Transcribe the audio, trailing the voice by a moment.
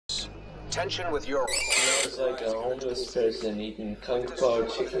Attention with your. Smells like a homeless person eating kung pao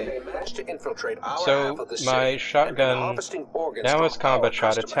chicken. So my shotgun now has combat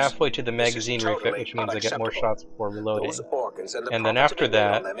shot. It's halfway to the magazine refit, which means I get more shots before reloading. And then after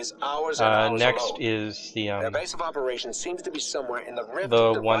that, next is the base of operations seems to be somewhere in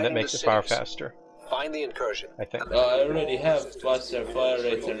the one that makes it fire faster. Find the incursion. I think. I already have faster fire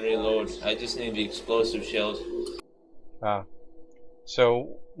rate and reload. I just need the explosive shells.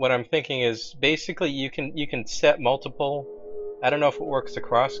 So what I'm thinking is basically you can set multiple. I don't know if it works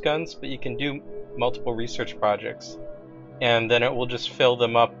across guns, but you can do multiple research projects, and then it will just fill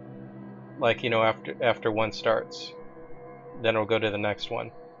them up, like, you know, after one starts. Then it'll go to the next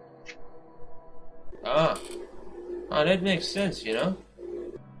one. That makes sense, you know?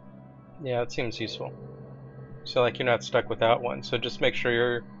 Yeah, it seems useful. So like you're not stuck without one. So just make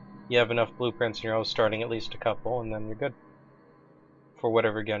sure you have enough blueprints and you're always starting at least a couple, and then you're good for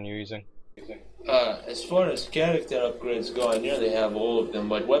whatever gun you're using. As far as character upgrades go, I nearly have all of them,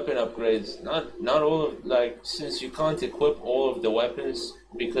 but weapon upgrades, not all of, like, since you can't equip all of the weapons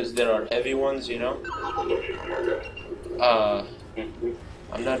because there are heavy ones, you know?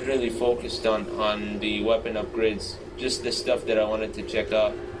 I'm not really focused on the weapon upgrades, just the stuff that I wanted to check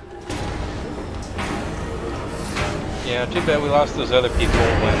out. Yeah, too bad we lost those other people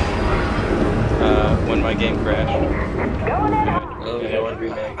when my game crashed.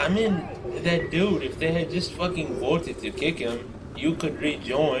 I mean, that dude, if they had just fucking voted to kick him, you could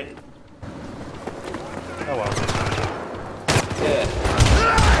rejoin. Oh well. Yeah.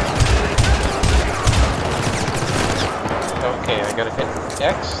 Okay, I gotta hit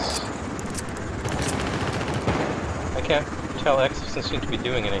X. I can't tell X doesn't seem to be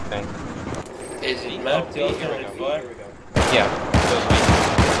doing anything. Is it mapped to alternate fire? Yeah, those are.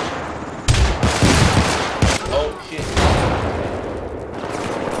 Oh shit.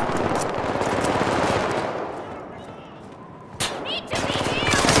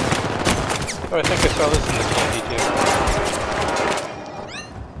 Oh, I think I saw this in the candy too.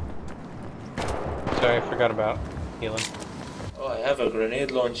 Sorry, I forgot about healing. Oh, I have a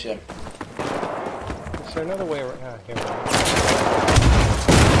grenade launcher. Is there another way around? Ah, here we go.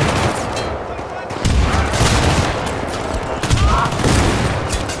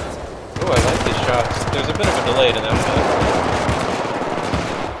 Oh, I like these shots. There's a bit of a delay to them, but...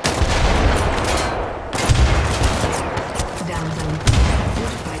 Down zone.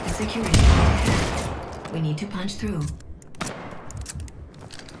 Fortified the security point ahead. We need to punch through.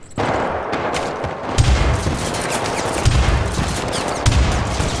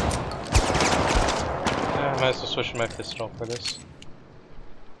 I might as well switch my pistol for this.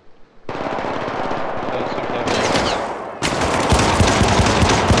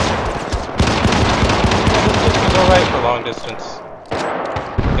 Alright for long distance.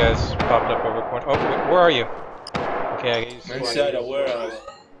 You guys popped up over corner. Oh, where are you? Okay, I use inside a warehouse.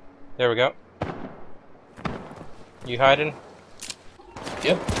 There we go. You hiding?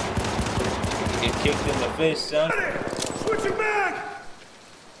 Yep. Get kicked in the face, son. Switching back!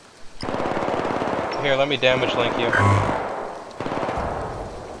 Here, let me damage link you.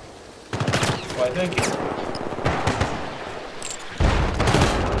 Why, thank you.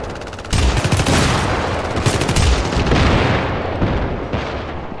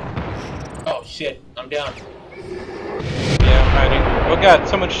 Oh shit, I'm down. Yeah, I'm hiding. Oh god,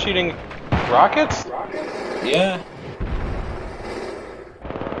 someone's shooting rockets? Yeah.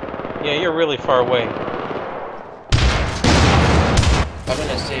 Yeah, you're really far away. I'm in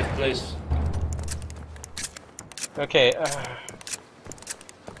a safe place. Okay,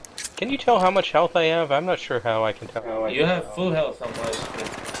 can you tell how much health I have? I'm not sure how I can tell. You have full health on my screen.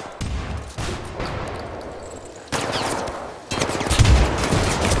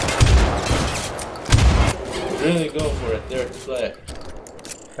 Really go for it, third play.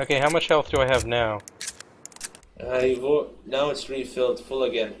 Okay, how much health do I have now? Now it's refilled full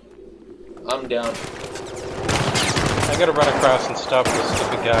again. I'm down. I gotta run across and stop this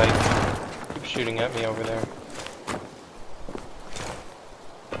stupid guy. Keep shooting at me over there.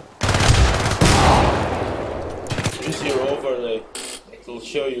 Use your overlay. It will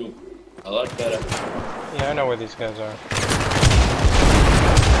show you a lot better. Yeah, I know where these guys are.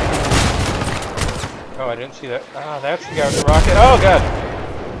 Oh, I didn't see that. Ah, that's the guy with the rocket. Oh, God!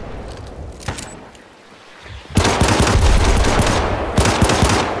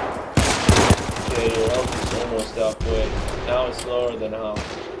 Okay, your health is almost halfway. Now it's lower than half.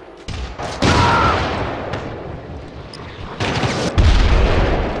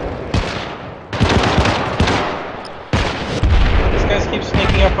 These guys keep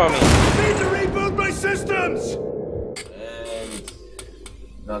sneaking up on me. Need to reboot my systems!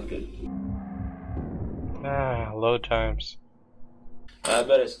 And Not good. Ah, load times. I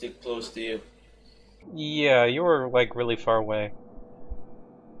better stick close to you. Yeah, you were like really far away.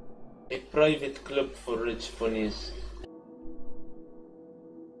 A private club for rich ponies.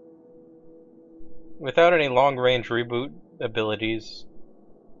 Without any long-range reboot abilities,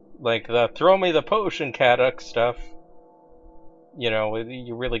 like the throw me the potion Kaduk stuff, you know,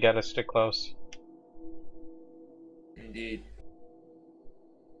 you really gotta stick close. Indeed.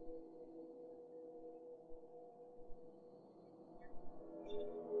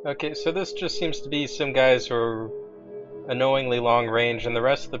 Okay, so this just seems to be some guys who are annoyingly long range, and the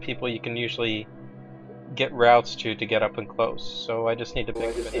rest of the people you can usually get routes to get up and close. So I just need to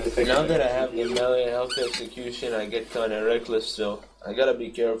pick it. Now that I have the melee health execution, I get kinda reckless, so I gotta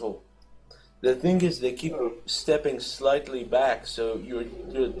be careful. The thing is, they keep stepping slightly back, so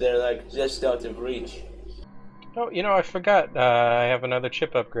they're like just out of reach. Oh, you know, I forgot. I have another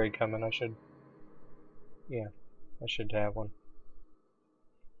chip upgrade coming. I should have one.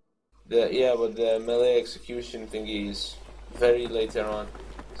 Yeah, but the melee execution thingy is very later on.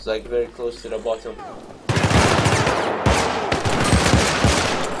 It's like very close to the bottom.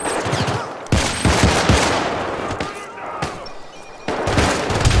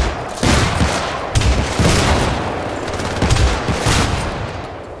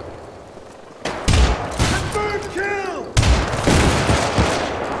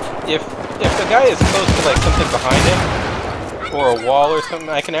 If the guy is close to like something behind him, or a wall or something,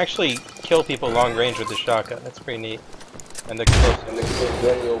 I can actually kill people long range with the shotgun. That's pretty neat. And the close.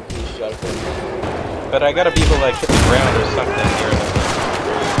 Very OP shotgun. But I gotta be able to like hit the ground or something near them.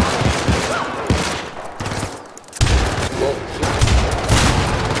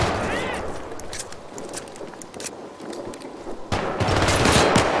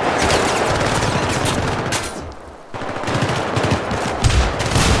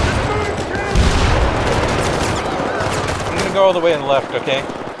 Go all the way to the left, okay?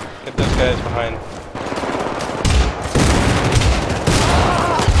 Get those guys behind.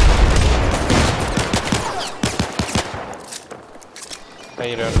 How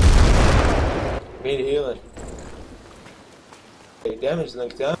you doing? Need healing. Okay, damage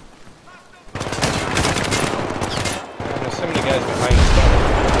linked down. There's so many guys behind us.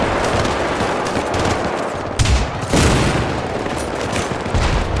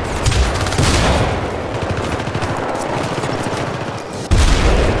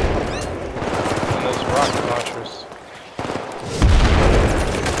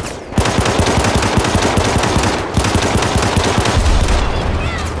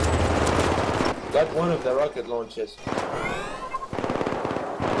 Got one of the rocket launches.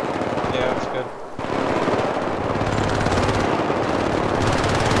 Yeah, that's good.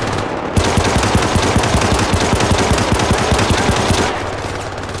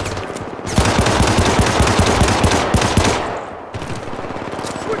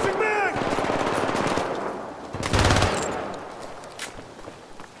 Switching back!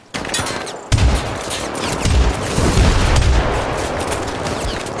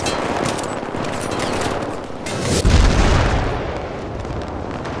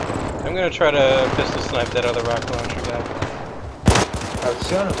 I'm gonna try to pistol snipe that other rocket launcher guy. I've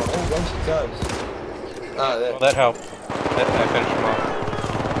shot him a whole bunch of times. Ah, there. Well, that helped. I finished him off.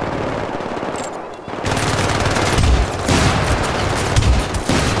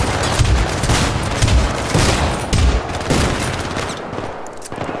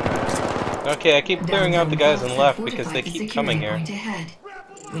 Okay, I keep clearing out the guys on the left because they keep coming here. Is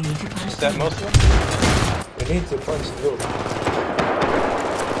that most of them? We need to punch through.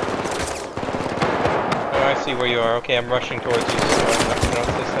 Oh, I see where you are. Okay, I'm rushing towards you, so I don't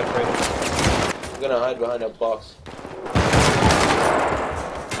stay separated. I'm gonna hide behind a box.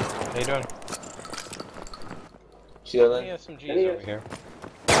 How you doing? Chilling. Any SMGs over here?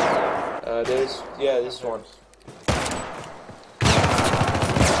 This one.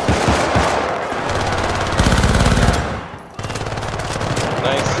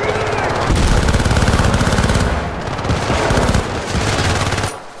 Nice.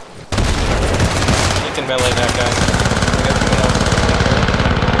 You can melee that guy. I got someone else.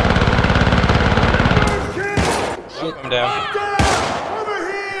 Oh, I'm down.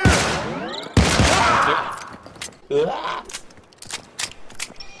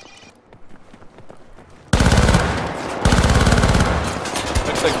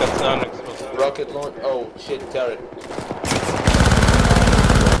 Looks like that's not an explosive. Rocket launch. Oh shit, turret.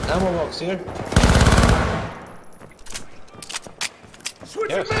 Ammo box here.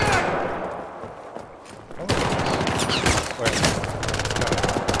 Switching Yes. back! Where? No.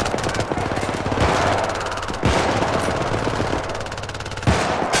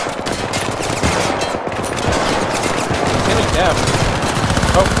 Yeah.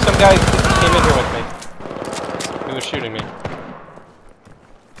 Oh, some guy came in here with me. He was shooting me.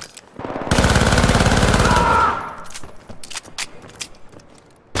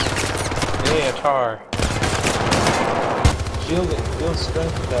 Hey, a tar. Shielding, field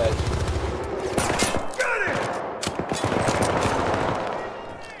strength badge.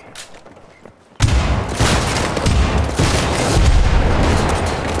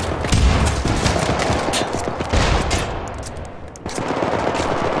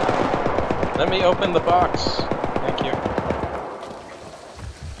 Let me open the box. Thank you.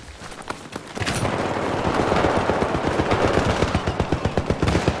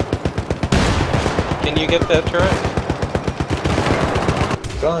 Can you get that turret?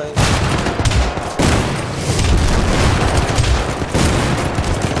 Trying.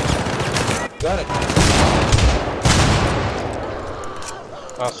 Got it.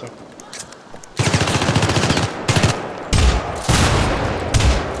 Awesome.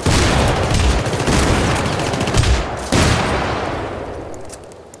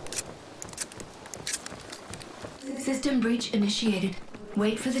 System breach initiated.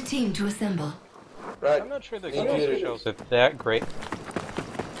 Wait for the team to assemble. Right. I'm not sure the Computer. explosive shells are that great.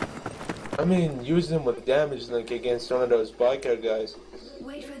 I mean, use them with damage link against one of those biker guys.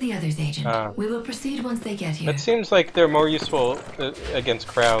 Wait for the others, Agent. We will proceed once they get here. It seems like they're more useful against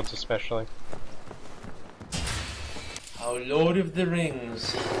crowds, especially. How Lord of the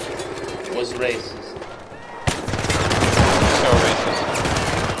Rings was racist. So racist.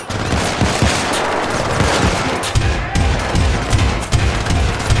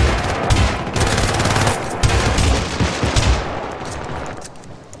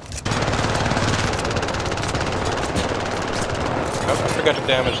 Oh, I forgot to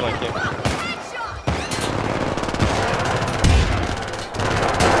damage link you.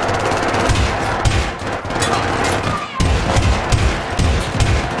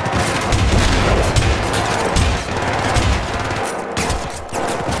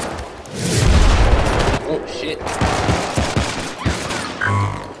 Oh shit.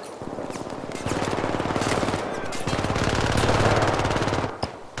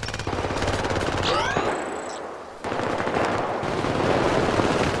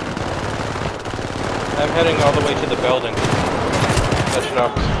 I'm heading all the way to the building. That should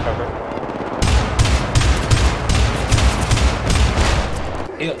offer some cover.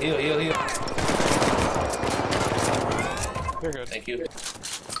 Heal, heal, heal, heal. You're good. Thank you.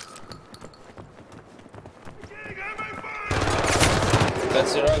 Got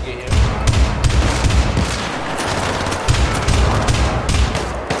Siragi here.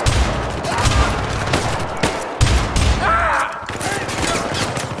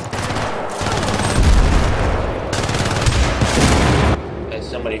 Hey,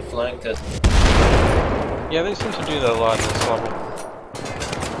 somebody flanked us. Yeah, they seem to do that a lot in this level.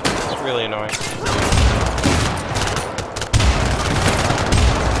 It's really annoying.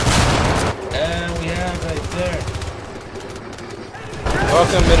 And we have right there.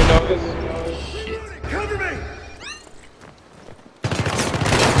 Welcome, midinoise. Shit. Cover me!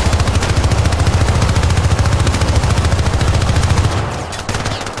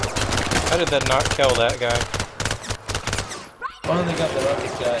 How did that not kill that guy? Finally got the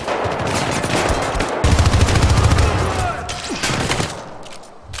rocket guy.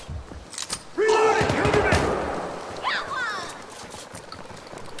 Reloading! Cover me!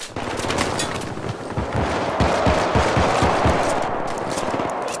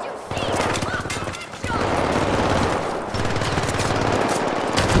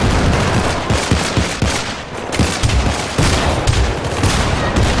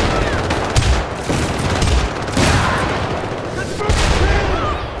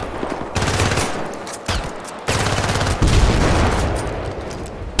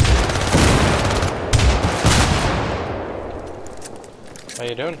 How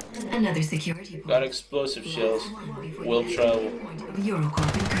you doing? Another security point. Got explosive shells. Will travel.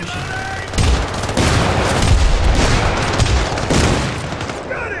 Eurocorp incursion.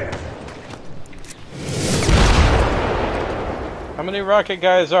 How many rocket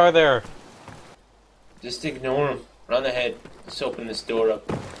guys are there? Just ignore him. Run ahead. Let's open this door up.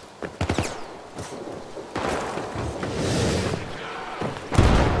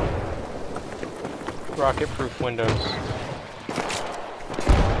 Rocket-proof windows.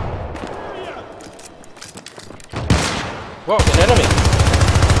 Whoa, an enemy!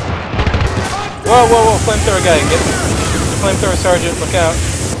 Whoa, whoa, whoa, flamethrower guy, get the flamethrower sergeant, look out.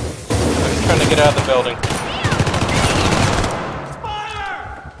 I'm trying to get out of the building.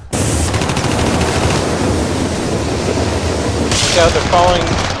 Look out, they're falling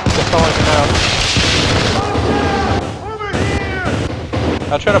him out.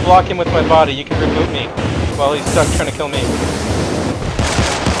 I'll try to block him with my body. You can reboot me while he's stuck trying to kill me.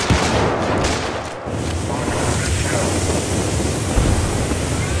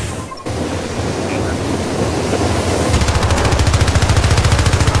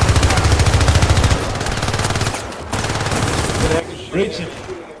 Breach him.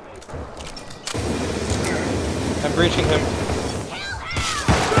 I'm breaching him.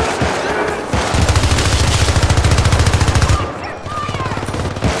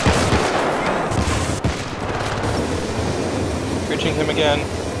 Breaching him again.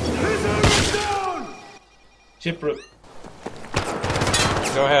 Chip rook.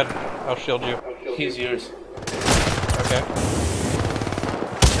 Go ahead. I'll shield you. He's yours. Okay.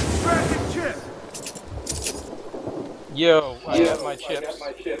 Extracting chip. Yo, I got my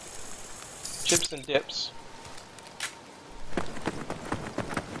chips. Chips and dips.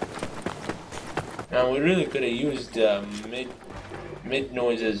 Now we really could have used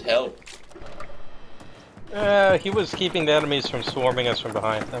midinoise's help. He was keeping the enemies from swarming us from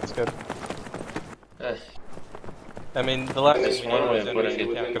behind. That's good. I mean, the last That's thing we one needed way was of enemies putting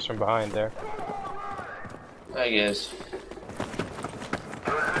to it. attack us from behind there. I guess.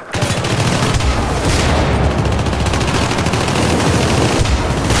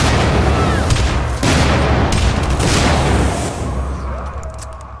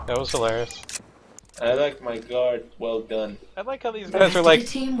 That was hilarious. I like my guard. Well done. I like how these The guys rest are of like, the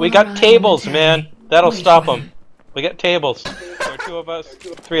team we will got arrive tables, momentarily. man. That'll Wait stop for them. We got tables. There are 2 of us,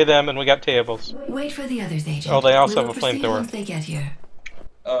 3 of them, and we got tables. Wait for the others, Agent. Oh, they also We have will a proceed flamethrower. once they get here.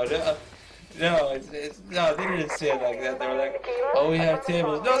 Oh no, no, they didn't say it like that. They were like, oh, we have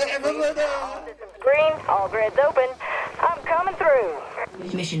tables. No, they have a no. Green, all grids open. I'm coming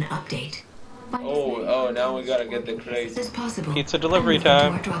through. Mission update. Find as many Oh, now we gotta get the crates. as possible. Pizza delivery and move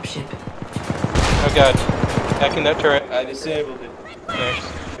them time. to our dropship. Oh god. Hacking that turret. I disabled it. Nice.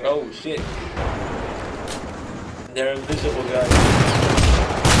 Oh shit. They're invisible, guys.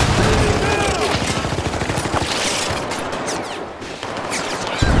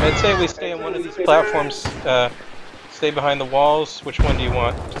 I'd say we stay on one of these platforms. Stay behind the walls. Which one do you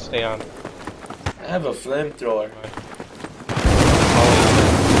want to stay on? I have a flamethrower.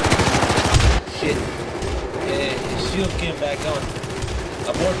 Shit. His shield came back on.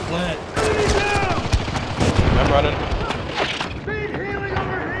 Abort plan. I'm running. Speed healing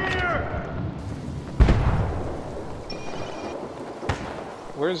over here.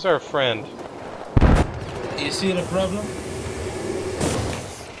 Where's our friend? You see the problem?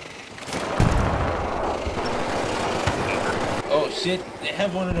 Oh shit, they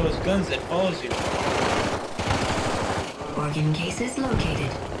have one of those guns that follows you. Organ cases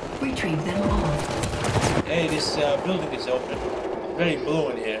located. Retrieve them all. Hey, this building is open. Very blue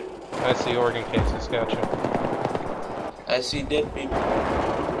in here. I see organ cases. Gotcha. I see dead people.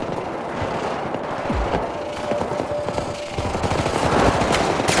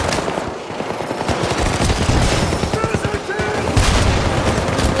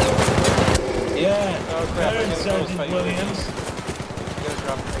 Yeah, Oh crap! I Baron gotta Sergeant fight you. Williams. You gotta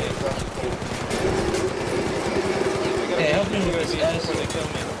drop the case. Hey, help me with this, guys. Before they kill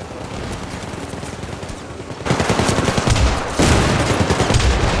me.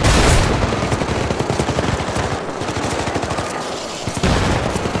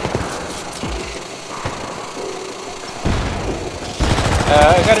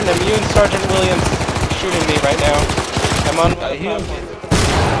 I got an immune Sergeant Williams shooting me right now. I'm on I the heal platform. you.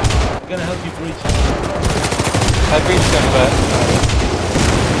 I'm gonna help you breach. I've reached him, but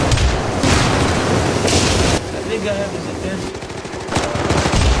I think I have his attention.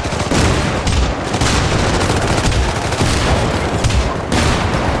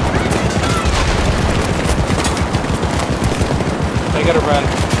 I gotta run.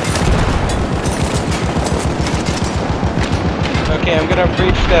 Okay, I'm gonna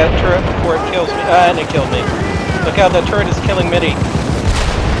breach that turret before it kills me. And it killed me. Look out, that turret is killing Mitty.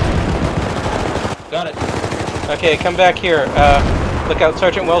 Got it. Okay, come back here. Look out,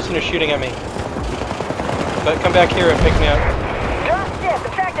 Sergeant Wilson is shooting at me. But come back here and pick me up. Drop ship,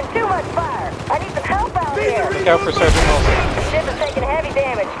 attracting too much fire. I need some help out here. Look out for Sergeant Wilson. The ship is taking heavy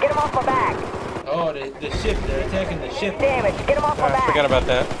damage. Get him off my back. Oh, the ship. They're attacking the ship. Damage. Get him off my I back. forgot about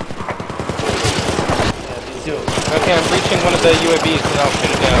that. Yeah, they do. Okay, I'm breaching one of the UAVs and I'll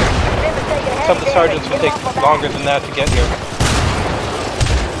shoot it down. Ship is taking heavy Some of the sergeants damage. will Get take him off my back. longer than that to get here.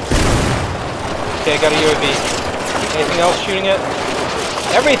 Okay, I got a UAV. Anything else shooting it?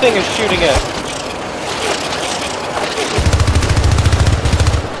 Everything is shooting it!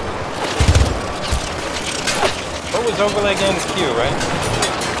 What was overlay games Q, right?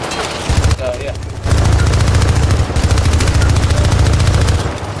 Yeah.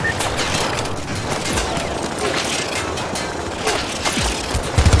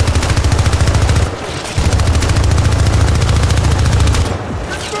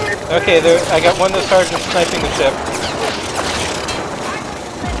 Okay, there. I got one of the sergeants sniping the ship.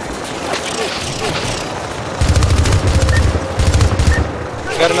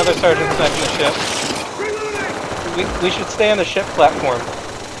 I got another sergeant sniping the ship. We should stay on the ship platform,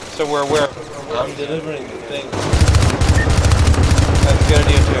 so we're aware. I'm delivering the thing. That's a good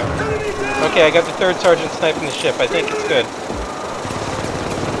idea too. Okay, I got the third sergeant sniping the ship. I think it's good.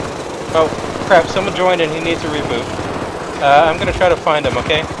 Oh, crap, someone joined and he needs a reboot. I'm gonna try to find him,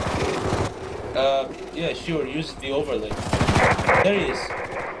 okay? Yeah, sure, use the overlay. There he is.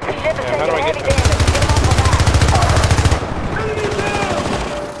 The ship is Yeah, how do taking I get heavy him? damage. Get him off the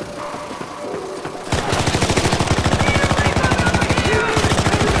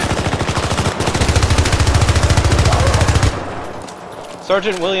back.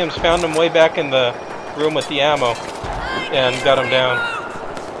 Sergeant Williams found him way back in the room with the ammo and got him down.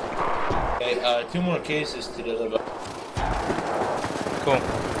 Okay, 2 more cases to deliver. Cool.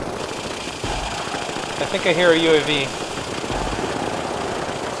 I think I hear a UAV.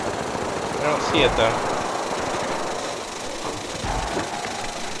 I don't see it though.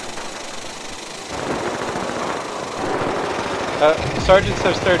 Sergeants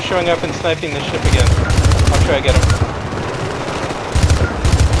have started showing up and sniping the ship again. I'll try to get them.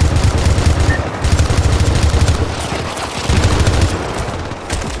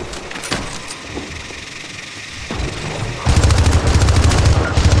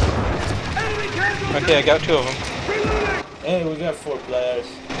 Okay, I got 2 of them. Hey, we got 4 players.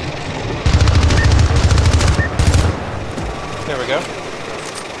 There we go.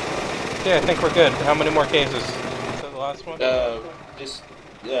 Okay, I think we're good. How many more cases? Is that the last one? Just,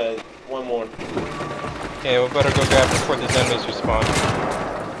 1 more. Okay, we better go grab it before these enemies respawn.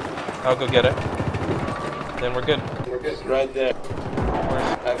 I'll go get it. Then we're good. It's right there.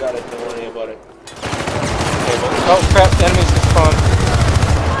 I got it, don't worry about it. Okay, well, oh crap, the enemies respawn.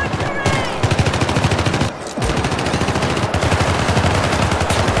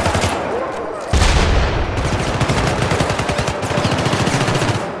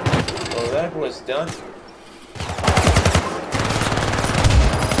 Was done.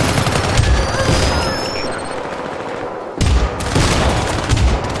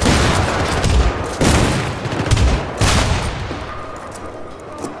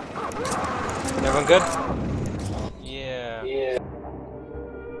 Everyone good? Yeah.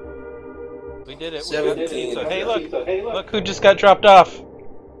 We did it. We got the 17. pizza. Hey, look who just got dropped off.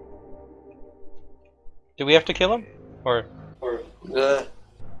 Do we have to kill him? Or?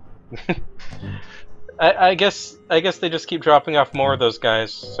 I guess they just keep dropping off more of those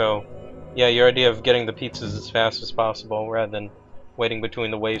guys, so yeah, your idea of getting the pizzas as fast as possible rather than waiting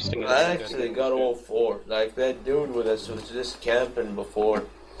between the waves to get I actually got all 4. Like, that dude with us was just camping before.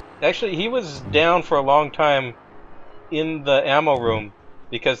 Actually, he was down for a long time in the ammo room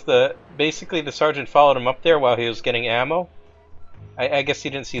because basically the sergeant followed him up there while he was getting ammo. I guess he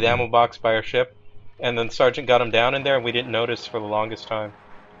didn't see the ammo box by our ship, and then the sergeant got him down in there and we didn't notice for the longest time.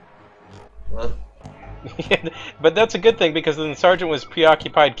 Huh? But that's a good thing because then the sergeant was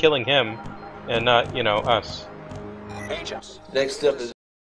preoccupied killing him and not, you know, us. Agents. Next up is